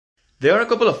There are a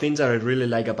couple of things that I really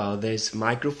like about this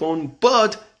microphone,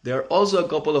 but there are also a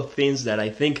couple of things that I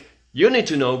think you need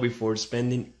to know before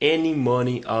spending any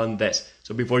money on this.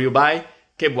 So before you buy,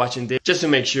 keep watching this just to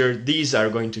make sure these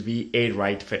are going to be a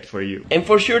right fit for you. And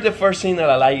for sure the first thing that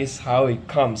I like is how it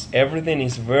comes. Everything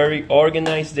is very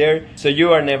organized there, so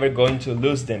you are never going to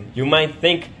lose them. You might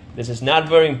think this is not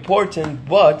very important,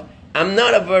 but I'm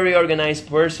not a very organized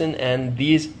person, and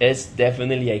this is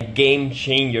definitely a game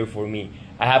changer for me.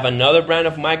 I have another brand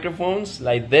of microphones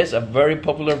like this, a very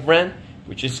popular brand,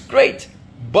 which is great,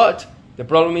 but the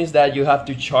problem is that you have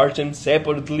to charge them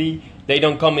separately. They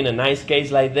don't come in a nice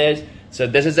case like this, so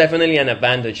this is definitely an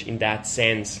advantage in that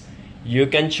sense. You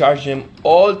can charge them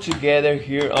all together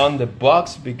here on the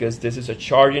box because this is a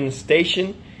charging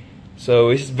station, so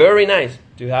it's very nice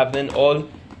to have them all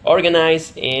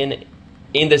organized in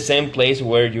the same place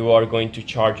where you are going to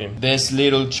charge them. This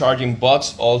little charging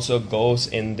box also goes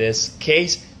in this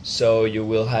case, so you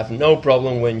will have no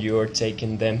problem when you are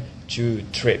taking them to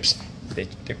trips.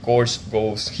 The cord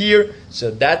goes here, so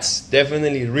that's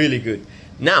definitely really good.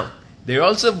 Now, they're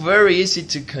also very easy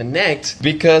to connect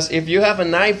because if you have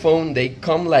an iPhone, they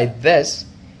come like this,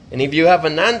 and if you have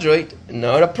an Android,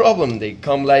 not a problem, they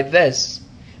come like this.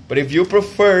 But if you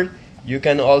prefer, you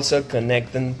can also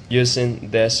connect them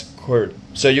using this cord.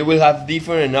 So you will have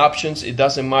different options. It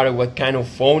doesn't matter what kind of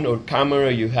phone or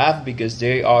camera you have because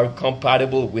they are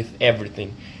compatible with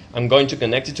everything. I'm going to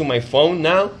connect it to my phone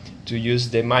now to use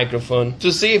the microphone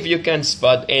to see if you can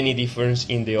spot any difference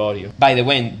in the audio. By the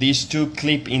way, these two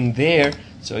clip in there,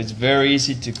 so it's very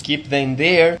easy to keep them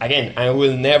there. Again, I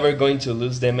will never going to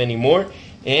lose them anymore.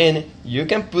 And you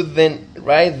can put them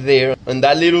right there on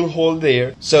that little hole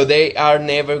there, so they are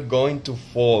never going to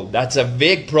fall. That's a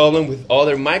big problem with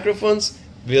other microphones.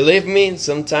 Believe me,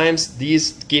 sometimes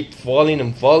these keep falling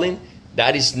and falling.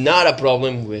 That is not a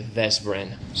problem with this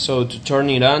brand. So to turn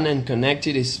it on and connect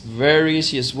it is very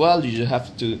easy as well. You just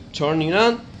have to turn it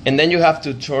on, and then you have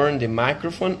to turn the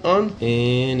microphone on,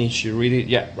 and it should read it,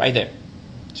 yeah, right there.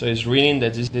 So it's reading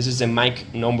that this is the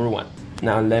mic number 1.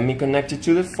 Now let me connect it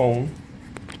to the phone.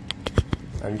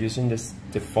 I'm using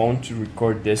the phone to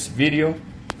record this video.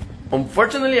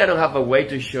 Unfortunately, I don't have a way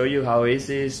to show you how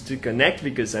easy it is to connect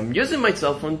because I'm using my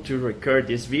cell phone to record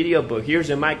this video, but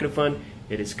here's a microphone.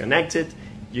 It is connected.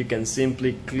 You can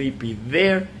simply clip it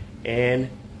there and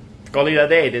call it a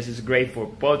day. This is great for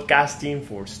podcasting,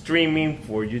 for streaming,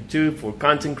 for YouTube, for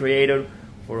content creator,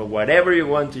 for whatever you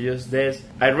want to use this.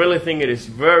 I really think it is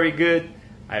very good.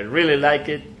 I really like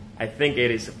it. I think it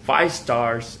is 5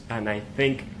 stars, and I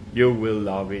think you will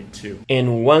love it too.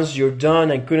 And once you're done,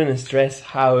 I couldn't stress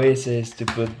how easy it is to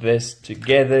put this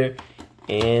together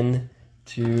and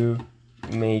to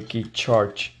make it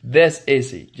charge. This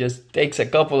easy, just takes a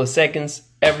couple of seconds.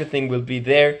 Everything will be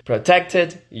there,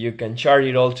 protected. You can charge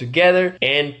it all together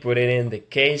and put it in the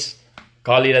case.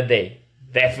 Call it a day.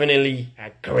 Definitely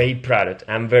a great product.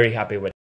 I'm very happy with it.